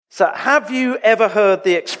So have you ever heard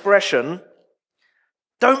the expression,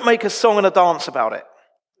 don't make a song and a dance about it?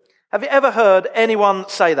 Have you ever heard anyone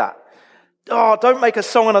say that? Oh, don't make a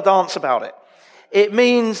song and a dance about it. It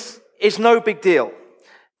means it's no big deal.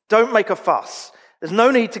 Don't make a fuss. There's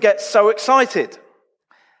no need to get so excited.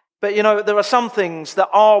 But there are some things that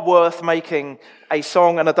are worth making a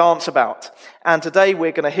song and a dance about. And today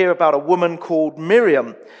we're going to hear about a woman called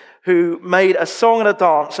Miriam who made a song and a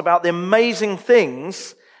dance about the amazing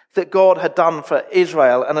things that God had done for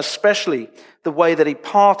Israel, and especially the way that he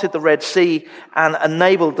parted the Red Sea and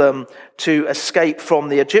enabled them to escape from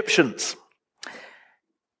the Egyptians.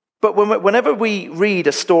 But whenever we read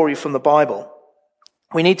a story from the Bible,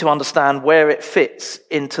 we need to understand where it fits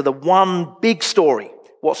into the one big story,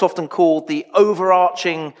 what's often called the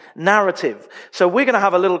overarching narrative. So we're going to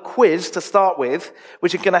have a little quiz to start with,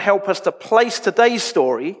 which is going to help us to place today's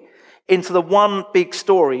story into the one big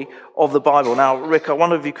story of the Bible. Now, Rick, I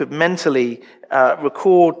wonder if you could mentally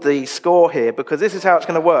record the score here, because this is how it's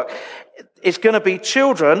going to work. It's going to be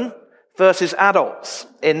children versus adults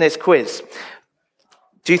in this quiz.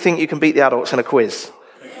 Do you think you can beat the adults in a quiz?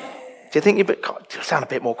 Do you think you sound a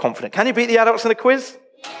bit more confident? Can you beat the adults in a quiz?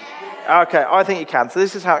 Okay, I think you can. So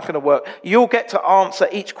this is how it's going to work. You'll get to answer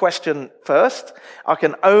each question first. I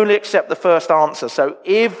can only accept the first answer. So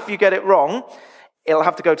if you get it wrong, it'll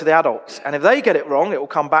have to go to the adults. And if they get it wrong, it will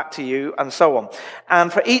come back to you, and so on.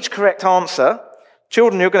 And for each correct answer,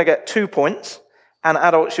 children, you're going to get 2 points, and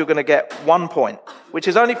adults, you're going to get 1 point, which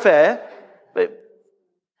is only fair. But,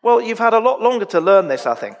 well, you've had a lot longer to learn this,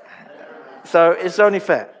 I think. So it's only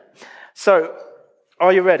fair. So,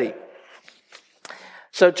 are you ready?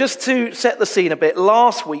 So just to set the scene a bit,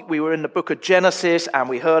 last week we were in the book of Genesis and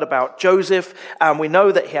we heard about Joseph, and we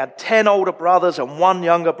know that he had 10 older brothers and 1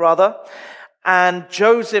 younger brother. And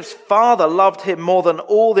Joseph's father loved him more than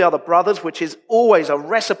all the other brothers, which is always a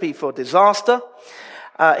recipe for disaster.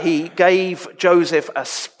 He gave Joseph a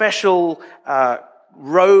special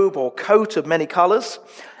robe or coat of many colors.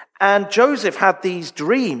 And Joseph had these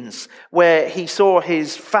dreams where he saw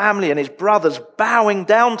his family and his brothers bowing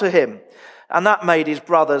down to him. And that made his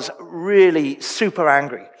brothers really super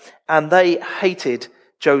angry. And they hated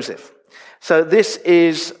Joseph. So this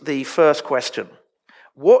is the first question.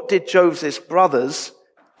 What did Joseph's brothers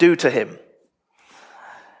do to him?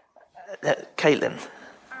 Caitlin.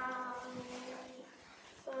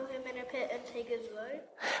 Throw him in a pit and take his robe.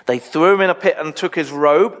 They threw him in a pit and took his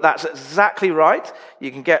robe. That's exactly right.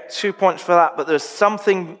 You can get 2 points for that. But there's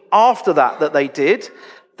something after that they did.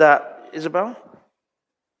 That, Isabel?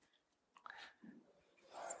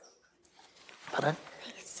 Pardon?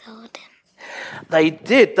 They sold him. They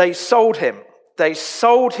did. They sold him. They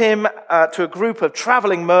sold him to a group of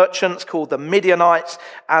traveling merchants called the Midianites,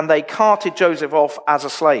 and they carted Joseph off as a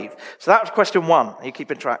slave. So that was question 1. Are you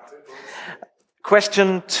keeping track?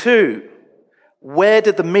 Question 2. Where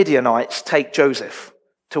did the Midianites take Joseph?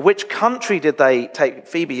 To which country did they take?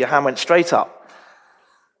 Phoebe, your hand went straight up.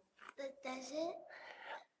 The desert?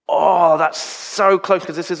 Oh, that's so close,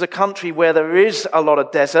 because this is a country where there is a lot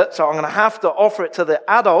of desert, so I'm going to have to offer it to the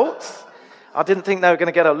adults. I didn't think they were going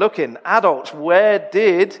to get a look in. Adults, where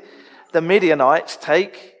did the Midianites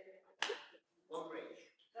take?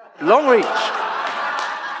 Longreach.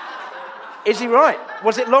 Is he right?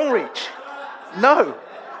 Was it Longreach? No.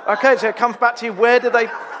 Okay, so it comes back to you. Where did they?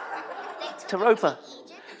 To Ropa.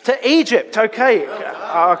 To Egypt. Okay.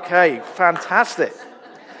 Okay, fantastic.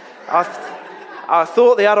 I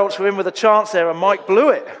thought the adults were in with a chance there, and Mike blew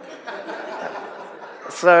it.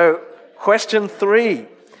 So, question 3.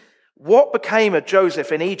 What became of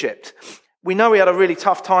Joseph in Egypt? We know he had a really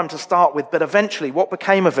tough time to start with, but eventually, what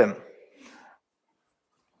became of him?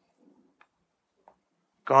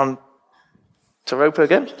 Go on to Ropa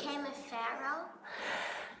again. He became a pharaoh.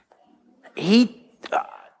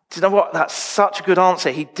 Do you know what? That's such a good answer.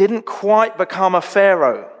 He didn't quite become a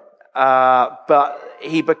pharaoh, but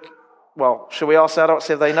well, shall we ask the adults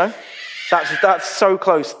if they know? That's so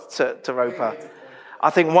close to Ropa. I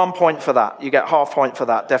think 1 point for that. You get half point for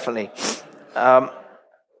that, definitely.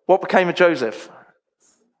 What became of Joseph?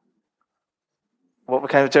 What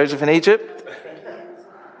became of Joseph in Egypt?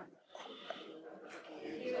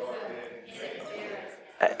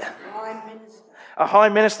 A high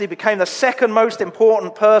minister. He became the second most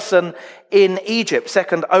important person in Egypt,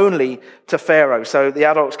 second only to Pharaoh. So the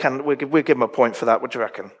adults we'll give him a point for that. What do you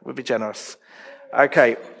reckon? We'll be generous.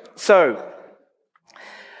 Okay, so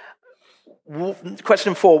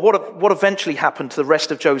question 4, what eventually happened to the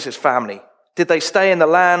rest of Joseph's family? Did they stay in the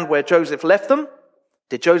land where Joseph left them?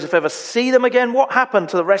 Did Joseph ever see them again? What happened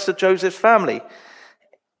to the rest of Joseph's family?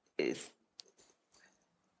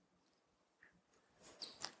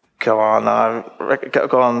 Go on,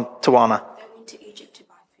 Tawana. They went to Egypt to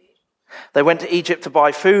buy food. They went to Egypt to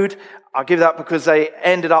buy food. I'll give that because they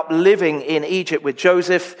ended up living in Egypt with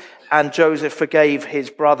Joseph, and Joseph forgave his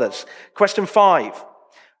brothers. Question 5.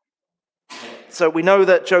 So we know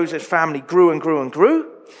that Joseph's family grew and grew and grew,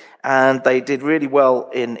 and they did really well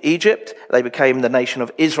in Egypt. They became the nation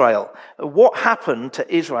of Israel. What happened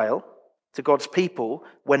to Israel, to God's people,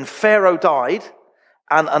 when Pharaoh died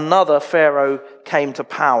and another Pharaoh came to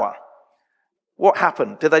power? What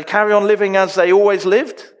happened? Did they carry on living as they always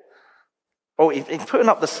lived? Oh, he's putting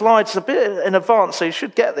up the slides a bit in advance, so you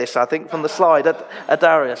should get this, I think, from the slide at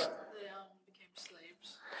Darius.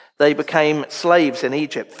 They became slaves in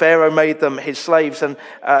Egypt. Pharaoh made them his slaves. And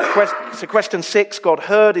so question 6, God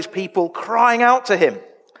heard his people crying out to him.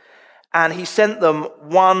 And he sent them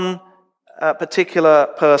one particular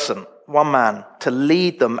person, one man, to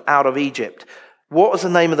lead them out of Egypt. What was the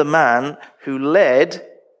name of the man who led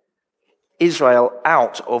Israel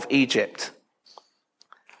out of Egypt?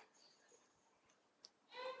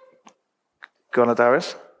 Go on,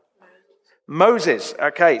 Darius. Moses.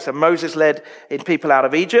 Okay, so Moses led his people out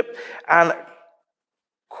of Egypt. And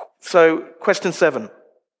so question 7.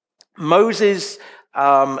 Moses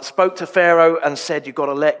spoke to Pharaoh and said, you've got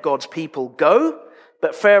to let God's people go.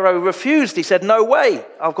 But Pharaoh refused. He said, no way.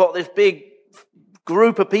 I've got this big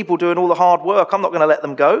group of people doing all the hard work. I'm not going to let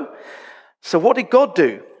them go. So what did God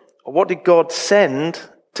do? Or what did God send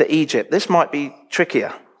to Egypt? This might be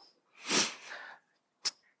trickier.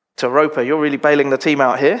 To Roper, you're really bailing the team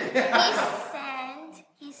out here.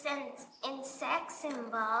 He sent insects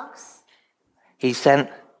and bugs. He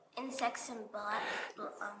sent Insects and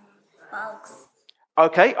bugs.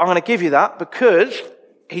 Okay, I'm going to give you that because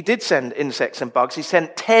he did send insects and bugs. He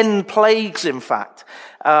sent 10 plagues, in fact,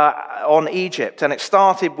 on Egypt. And it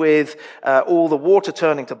started with all the water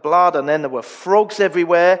turning to blood, and then there were frogs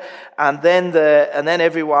everywhere, and then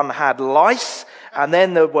everyone had lice, and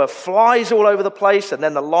then there were flies all over the place, and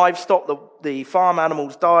then the livestock, the farm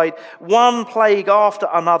animals died. One plague after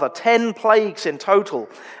another, 10 plagues in total,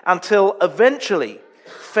 until eventually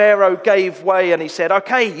Pharaoh gave way and he said,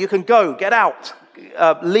 okay, you can go, get out,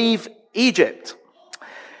 leave Egypt.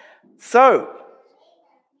 So,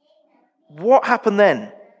 what happened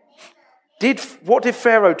then? What did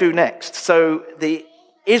Pharaoh do next? So the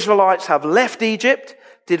Israelites have left Egypt.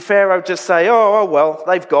 Did Pharaoh just say, oh, well,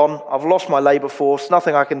 they've gone. I've lost my labor force.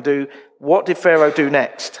 Nothing I can do. What did Pharaoh do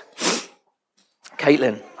next?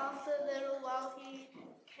 Caitlin. After a little while, he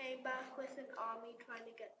came back with an army trying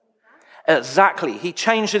to get them back. Exactly. He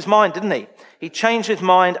changed his mind, didn't he? He changed his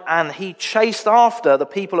mind and he chased after the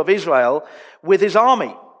people of Israel with his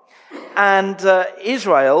army. And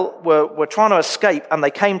Israel were trying to escape, and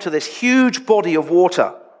they came to this huge body of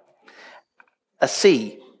water, a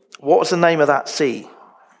sea. What was the name of that sea?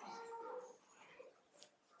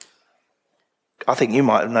 I think you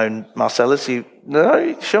might have known, Marcellus.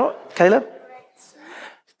 No, sure, Caleb?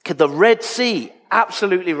 The Red Sea,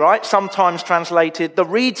 absolutely right. Sometimes translated the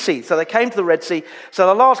Reed Sea. So they came to the Red Sea. So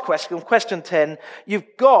the last question 10,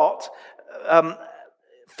 you've got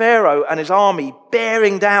Pharaoh and his army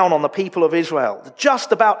bearing down on the people of Israel,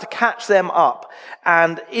 just about to catch them up.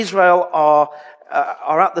 And Israel are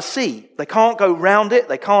at the sea. They can't go round it.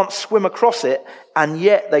 They can't swim across it. And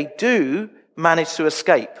yet they do manage to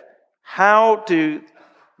escape. How do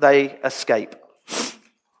they escape?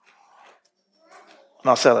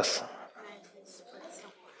 Marcellus.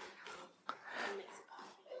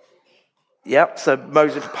 Yep, so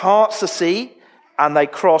Moses parts the sea and they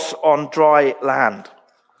cross on dry land.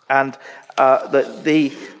 And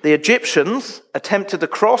the Egyptians attempted to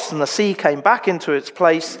cross, and the sea came back into its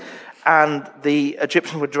place, and the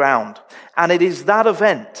Egyptians were drowned. And it is that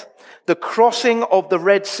event, the crossing of the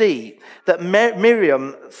Red Sea, that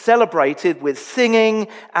Miriam celebrated with singing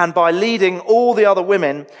and by leading all the other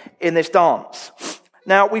women in this dance.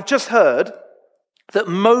 Now, we've just heard that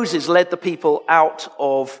Moses led the people out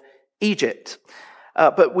of Egypt.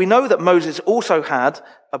 But we know that Moses also had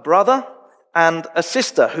a brother and a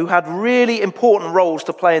sister who had really important roles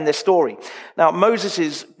to play in this story. Now,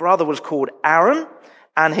 Moses' brother was called Aaron,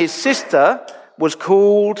 and his sister was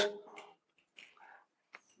called...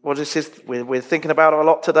 What is this? We're thinking about her a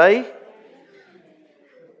lot today.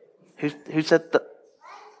 Who said that?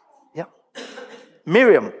 Yeah.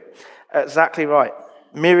 Miriam. Exactly right.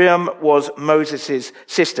 Miriam was Moses'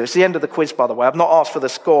 sister. It's the end of the quiz, by the way. I've not asked for the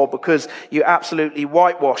score because you absolutely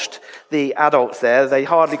whitewashed the adults there. They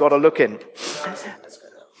hardly got a look in.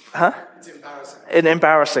 Huh? It's embarrassing.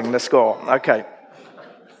 Embarrassing, the score. Okay.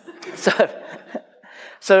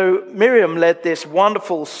 So Miriam led this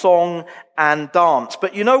wonderful song and dance.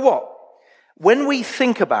 But you know what? when we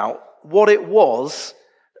think about what it was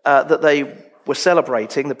that they were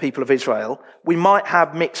celebrating, the people of Israel, we might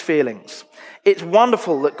have mixed feelings. It's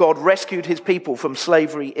wonderful that God rescued his people from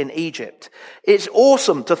slavery in Egypt. It's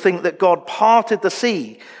awesome to think that God parted the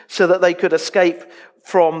sea so that they could escape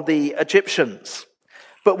from the Egyptians.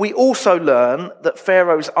 But we also learn that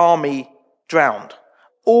Pharaoh's army drowned.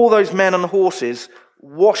 All those men and horses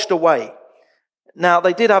washed away. Now,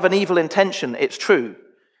 they did have an evil intention, it's true,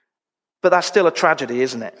 but that's still a tragedy,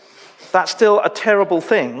 isn't it? That's still a terrible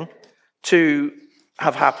thing to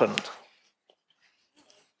have happened.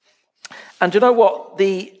 And you know what?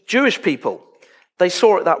 The Jewish people, they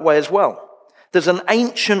saw it that way as well. There's an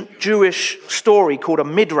ancient Jewish story called a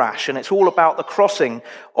midrash, and it's all about the crossing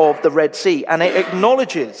of the Red Sea. And it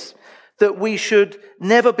acknowledges that we should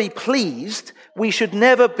never be pleased, we should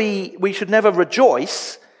never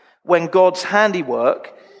rejoice when God's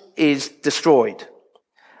handiwork is destroyed.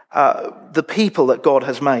 The people that God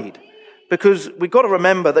has made. Because we've got to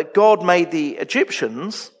remember that God made the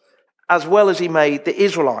Egyptians as well as he made the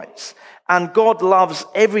Israelites. And God loves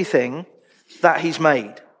everything that he's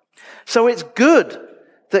made. So it's good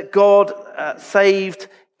that God saved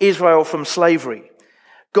Israel from slavery.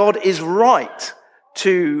 God is right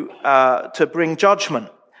to bring judgment.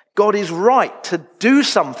 God is right to do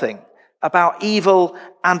something about evil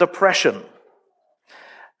and oppression.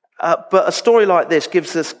 But a story like this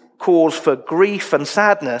gives us cause for grief and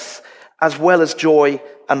sadness as well as joy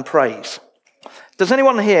and praise. Does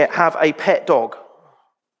anyone here have a pet dog?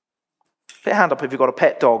 Put your hand up if you've got a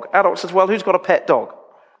pet dog. Adults as well, who's got a pet dog?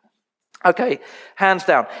 Okay, hands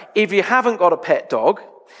down. If you haven't got a pet dog,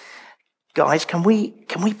 guys, can we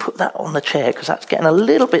put that on the chair? Because that's getting a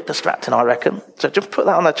little bit distracting, I reckon. So just put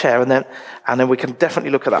that on the chair and then we can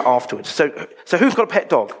definitely look at that afterwards. So who's got a pet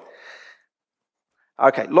dog?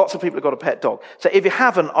 Okay, lots of people have got a pet dog. So if you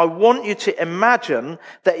haven't, I want you to imagine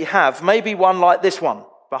that you have maybe one like this one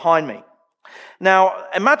behind me. Now,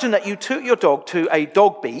 imagine that you took your dog to a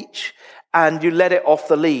dog beach and you let it off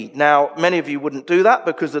the lead. Now, many of you wouldn't do that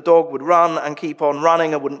because the dog would run and keep on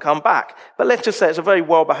running and wouldn't come back. But let's just say it's a very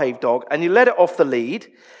well-behaved dog, and you let it off the lead,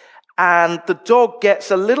 and the dog gets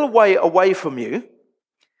a little way away from you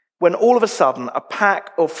when all of a sudden a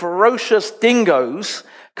pack of ferocious dingoes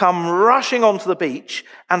come rushing onto the beach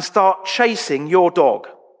and start chasing your dog.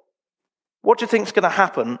 What do you think is going to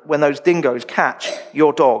happen when those dingoes catch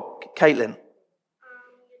your dog, Caitlin?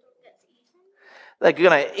 They're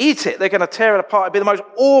going to eat it. They're going to tear it apart. It'd be the most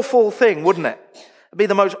awful thing, wouldn't it? It'd be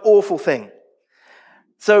the most awful thing.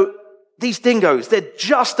 So these dingoes, they're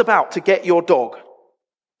just about to get your dog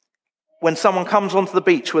when someone comes onto the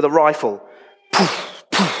beach with a rifle poof,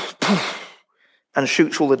 poof, poof, and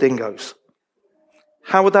shoots all the dingoes.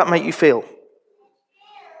 How would that make you feel?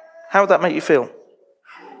 How would that make you feel?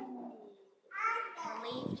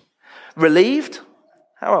 Relieved?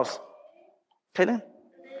 How else? Caitlin?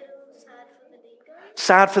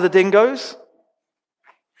 Sad for the dingoes?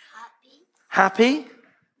 Happy?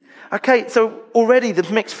 Okay, so already there's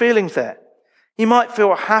mixed feelings there. You might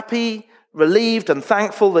feel happy, relieved, and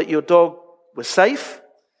thankful that your dog was safe,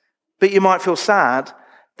 but you might feel sad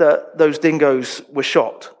that those dingoes were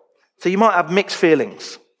shot. So you might have mixed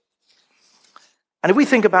feelings. And if we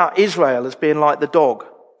think about Israel as being like the dog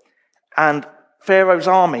and Pharaoh's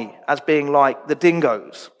army as being like the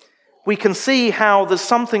dingoes, we can see how there's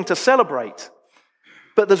something to celebrate,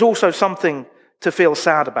 but there's also something to feel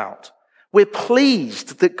sad about. We're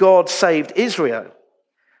pleased that God saved Israel,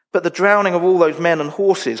 but the drowning of all those men and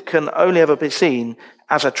horses can only ever be seen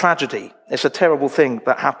as a tragedy. It's a terrible thing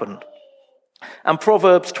that happened. And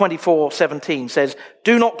Proverbs 24:17 says,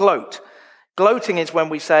 do not gloat. Gloating is when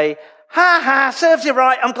we say, ha ha, serves you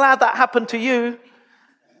right, I'm glad that happened to you.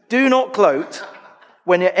 Do not gloat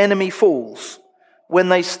when your enemy falls. When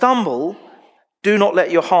they stumble, do not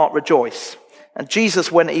let your heart rejoice. And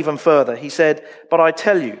Jesus went even further. He said, but I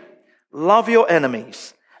tell you, love your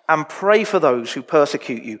enemies and pray for those who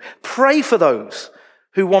persecute you. Pray for those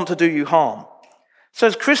who want to do you harm. So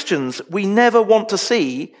as Christians, we never want to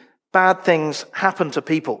see bad things happen to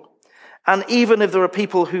people. And even if there are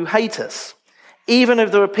people who hate us, even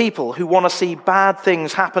if there are people who want to see bad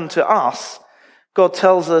things happen to us, God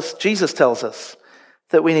tells us, Jesus tells us,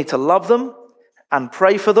 that we need to love them and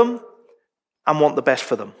pray for them and want the best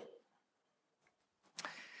for them.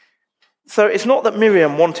 So it's not that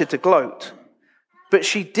Miriam wanted to gloat, but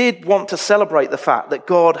she did want to celebrate the fact that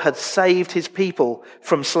God had saved his people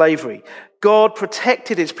from slavery. God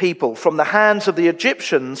protected his people from the hands of the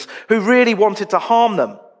Egyptians who really wanted to harm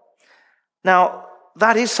them. Now,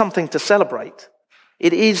 that is something to celebrate.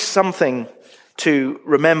 It is something to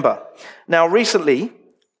remember. Now, recently,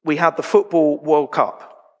 we had the Football World Cup.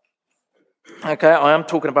 Okay, I am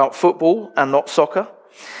talking about football and not soccer.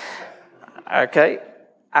 Okay,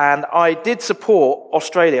 and I did support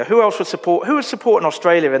Australia. Who was supporting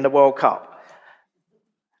Australia in the World Cup?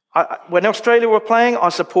 When Australia were playing, I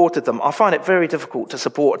supported them. I find it very difficult to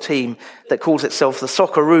support a team that calls itself the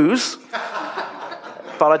Socceroos,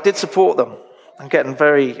 but I did support them. I'm getting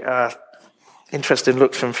very interesting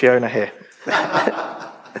looks from Fiona here.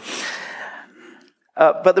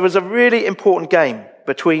 But there was a really important game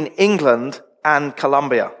between England and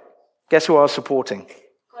Colombia. Guess who I was supporting?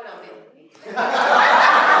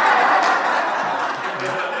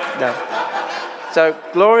 No. So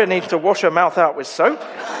Gloria needs to wash her mouth out with soap.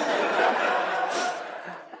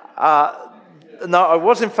 No, I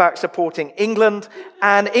was in fact supporting England,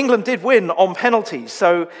 and England did win on penalties,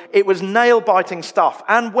 so it was nail-biting stuff.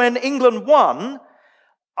 And when England won,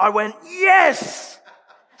 I went, yes!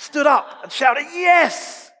 Stood up and shouted,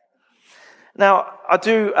 yes! Now, I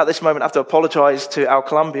do, at this moment, have to apologize to our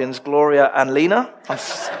Colombians, Gloria and Lena.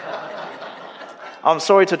 I'm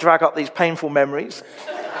sorry to drag up these painful memories.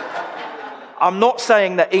 I'm not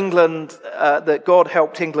saying that that God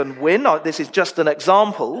helped England win. This is just an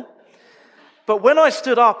example. But when I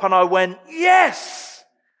stood up and I went, yes,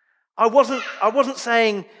 I wasn't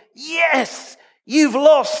saying, yes, you've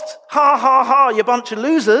lost, ha, ha, ha, you bunch of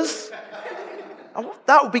losers.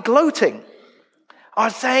 That would be gloating. I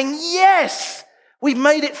was saying, yes, we've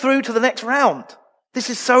made it through to the next round. This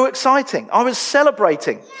is so exciting. I was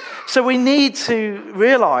celebrating. So we need to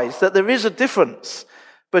realize that there is a difference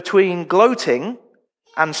between gloating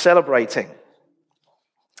and celebrating.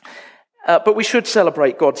 But we should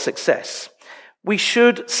celebrate God's success. We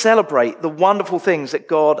should celebrate the wonderful things that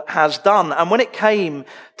God has done. And when it came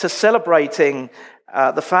to celebrating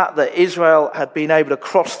the fact that Israel had been able to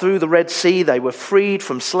cross through the Red Sea, they were freed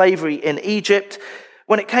from slavery in Egypt.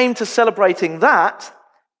 When it came to celebrating that,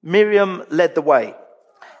 Miriam led the way.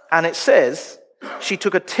 And it says, she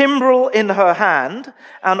took a timbrel in her hand,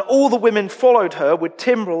 and all the women followed her with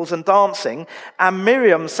timbrels and dancing, and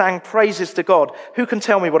Miriam sang praises to God. Who can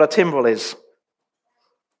tell me what a timbrel is?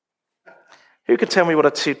 Who could tell me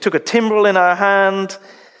what she took a timbrel in her hand?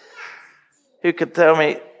 Who could tell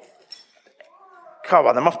me? Come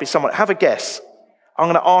on, there must be someone. Have a guess. I'm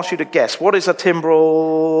going to ask you to guess. What is a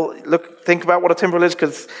timbrel? Think about what a timbrel is,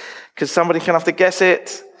 because somebody can have to guess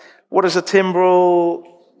it. What is a timbrel?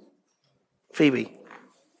 Phoebe.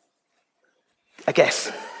 A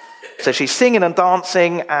guess. So she's singing and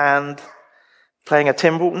dancing and playing a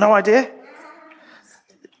timbrel. No idea?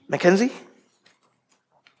 Mackenzie?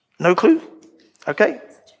 No clue? Okay.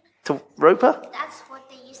 To Roper? That's what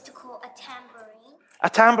they used to call a tambourine. A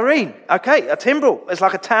tambourine. Okay, a timbrel. It's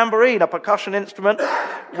like a tambourine, a percussion instrument.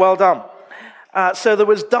 Well done. So there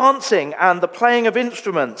was dancing and the playing of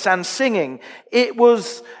instruments and singing. It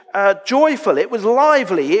was joyful. It was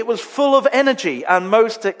lively. It was full of energy. And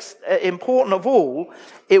most important of all,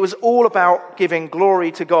 it was all about giving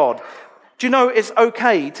glory to God. Do you know it's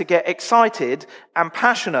okay to get excited and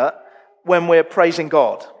passionate when we're praising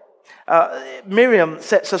God? Miriam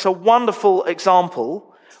sets us a wonderful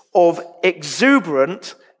example of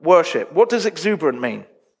exuberant worship. What does exuberant mean?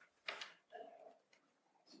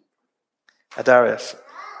 Adarius.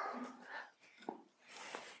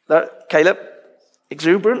 Caleb?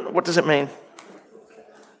 Exuberant? What does it mean?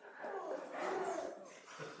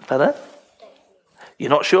 Pardon? You're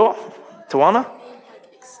not sure? Tawana?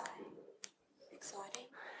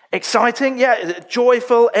 Exciting, yeah,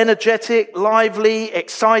 joyful, energetic, lively,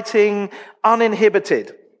 exciting,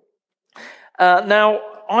 uninhibited. Now,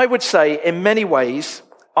 I would say in many ways,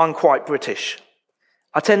 I'm quite British.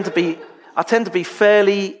 I tend to be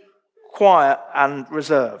fairly quiet and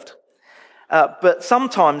reserved. But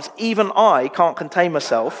sometimes even I can't contain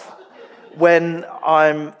myself when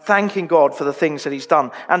I'm thanking God for the things that he's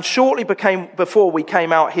done. And shortly before we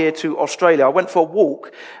came out here to Australia, I went for a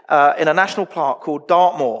walk in a national park called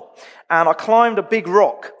Dartmoor. And I climbed a big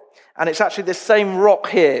rock. And it's actually this same rock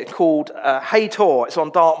here called Haytor. It's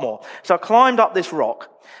on Dartmoor. So I climbed up this rock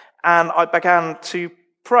and I began to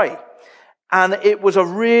pray. And it was a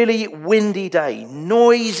really windy day,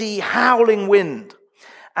 noisy, howling wind.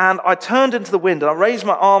 And I turned into the wind and I raised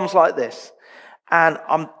my arms like this. And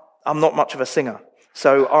I'm not much of a singer.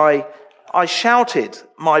 So I shouted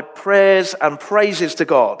my prayers and praises to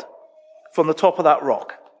God from the top of that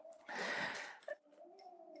rock.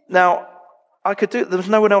 Now, I could do it. There was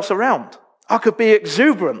no one else around. I could be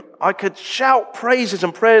exuberant. I could shout praises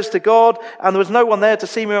and prayers to God, and there was no one there to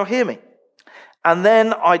see me or hear me. And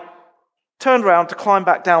then I turned around to climb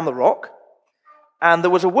back down the rock, and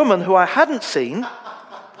there was a woman who I hadn't seen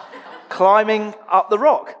climbing up the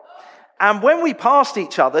rock. And when we passed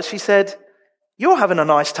each other, she said, "You're having a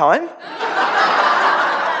nice time."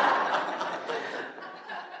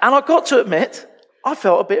 And I got to admit, I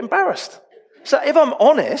felt a bit embarrassed. So if I'm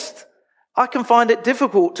honest, I can find it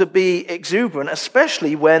difficult to be exuberant,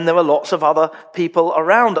 especially when there are lots of other people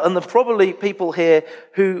around. And there are probably people here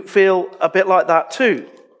who feel a bit like that too.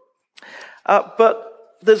 But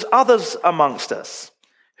there's others amongst us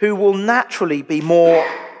who will naturally be more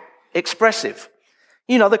expressive.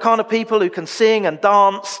 You know, the kind of people who can sing and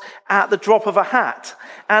dance at the drop of a hat.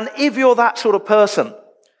 And if you're that sort of person,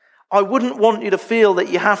 I wouldn't want you to feel that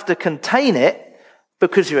you have to contain it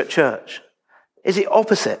because you're at church. It's the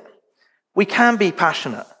opposite. We can be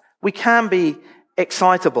passionate. We can be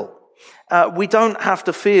excitable. We don't have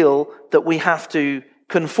to feel that we have to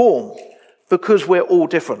conform because we're all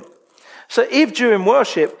different. So if during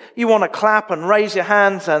worship you want to clap and raise your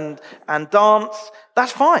hands and dance,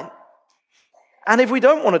 that's fine. And if we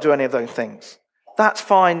don't want to do any of those things, that's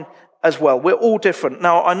fine as well. We're all different.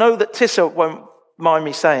 Now, I know that Tissa won't mind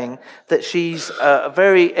me saying that she's a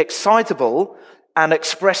very excitable and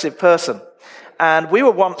expressive person. And we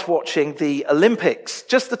were once watching the Olympics,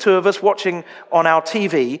 just the two of us watching on our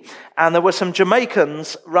TV, and there were some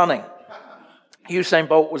Jamaicans running. Usain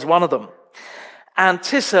Bolt was one of them. And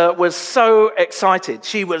Tissa was so excited.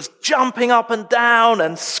 She was jumping up and down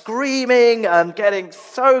and screaming and getting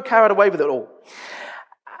so carried away with it all.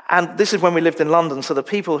 And this is when we lived in London, so the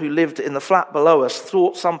people who lived in the flat below us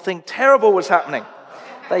thought something terrible was happening.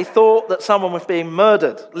 They thought that someone was being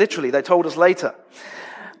murdered. Literally, they told us later.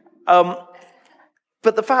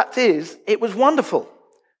 But the fact is, it was wonderful,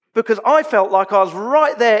 because I felt like I was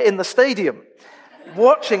right there in the stadium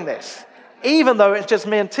watching this. Even though it's just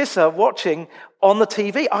me and Tissa watching on the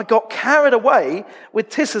TV, I got carried away with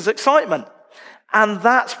Tissa's excitement. And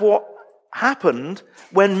that's what happened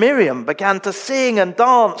when Miriam began to sing and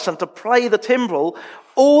dance and to play the timbrel.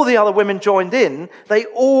 All the other women joined in. They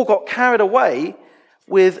all got carried away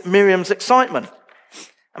with Miriam's excitement.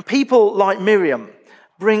 And people like Miriam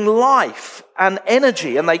bring life and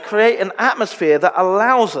energy, and they create an atmosphere that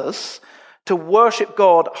allows us to worship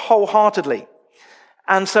God wholeheartedly.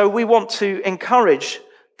 And so we want to encourage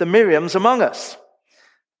the Miriams among us.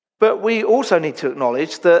 But we also need to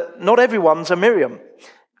acknowledge that not everyone's a Miriam,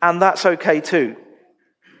 and that's okay too.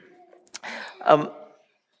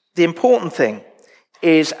 The important thing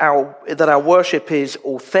is that our worship is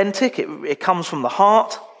authentic, it comes from the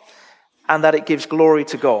heart, and that it gives glory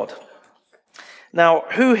to God. Now,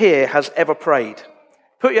 who here has ever prayed?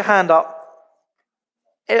 Put your hand up.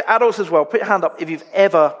 Adults as well, put your hand up if you've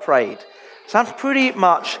ever prayed. So that's pretty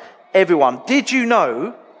much everyone. Did you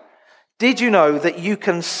know that you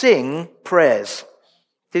can sing prayers?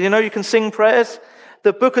 Did you know you can sing prayers?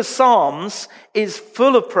 The book of Psalms is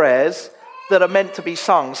full of prayers that are meant to be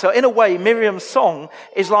sung. So in a way, Miriam's song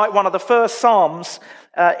is like one of the first psalms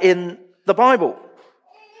in the Bible.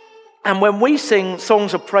 And when we sing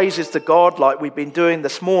songs of praises to God, like we've been doing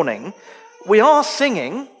this morning, we are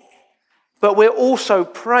singing, but we're also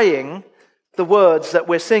praying the words that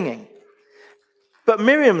we're singing. But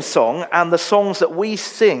Miriam's song and the songs that we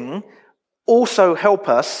sing also help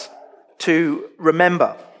us to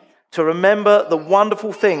remember the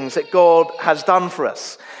wonderful things that God has done for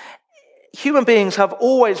us. Human beings have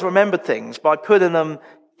always remembered things by putting them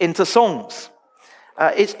into songs.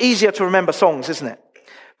 It's easier to remember songs, isn't it?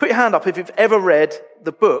 Put your hand up if you've ever read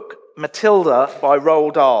the book Matilda by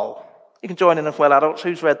Roald Dahl. You can join in as well, adults.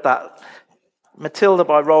 Who's read that? Matilda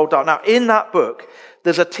by Roald Dahl. Now, in that book,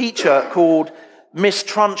 there's a teacher called Miss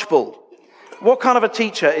Trunchbull. What kind of a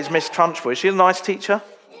teacher is Miss Trunchbull? Is she a nice teacher?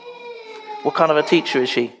 What kind of a teacher is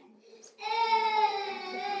she?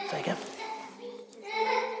 Say again.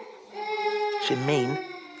 She's mean.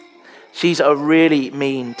 She's a really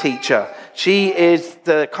mean teacher. She is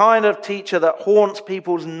the kind of teacher that haunts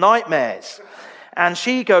people's nightmares. And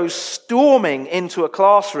she goes storming into a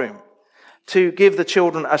classroom to give the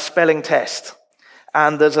children a spelling test.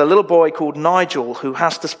 And there's a little boy called Nigel who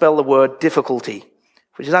has to spell the word difficulty,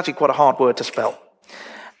 which is actually quite a hard word to spell.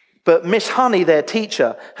 But Miss Honey, their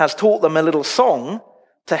teacher, has taught them a little song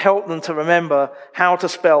to help them to remember how to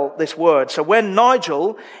spell this word. So when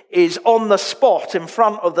Nigel is on the spot in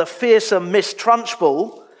front of the fearsome Miss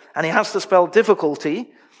Trunchbull, and he has to spell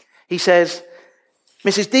difficulty, he says,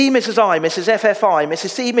 Mrs. D, Mrs. I, Mrs. FFI, Mrs.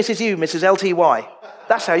 C, Mrs. U, Mrs. LTY.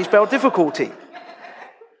 That's how you spell difficulty.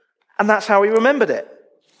 And that's how he remembered it.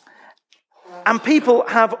 And people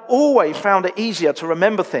have always found it easier to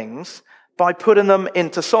remember things by putting them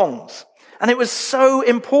into songs. And it was so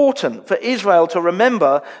important for Israel to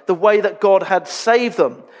remember the way that God had saved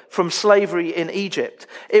them from slavery in Egypt.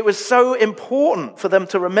 It was so important for them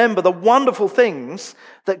to remember the wonderful things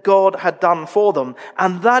that God had done for them.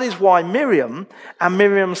 And that is why Miriam and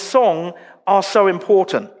Miriam's song are so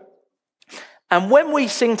important. And when we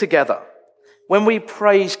sing together, when we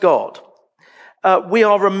praise God, we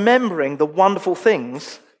are remembering the wonderful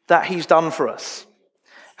things that he's done for us.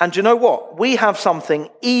 And do you know what? We have something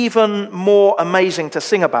even more amazing to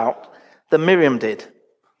sing about than Miriam did.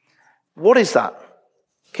 What is that?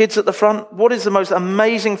 Kids at the front, what is the most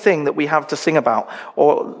amazing thing that we have to sing about?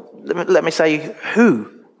 Or let me say, who?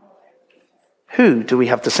 Who do we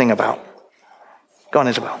have to sing about? Go on,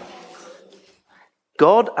 Isabel.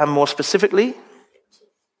 God, and more specifically,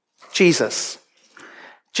 Jesus.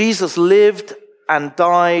 Jesus lived and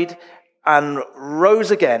died and rose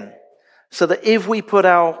again, so that if we put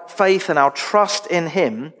our faith and our trust in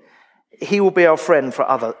him, he will be our friend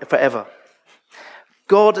forever.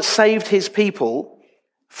 God saved his people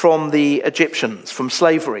from the Egyptians, from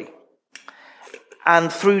slavery. And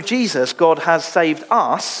through Jesus, God has saved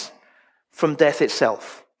us from death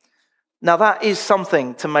itself. Now that is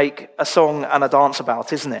something to make a song and a dance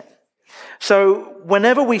about, isn't it? So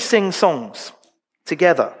whenever we sing songs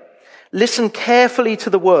together, listen carefully to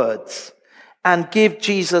the words and give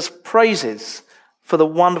Jesus praises for the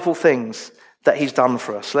wonderful things that he's done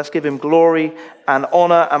for us. Let's give him glory and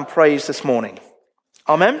honor and praise this morning.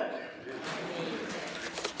 Amen.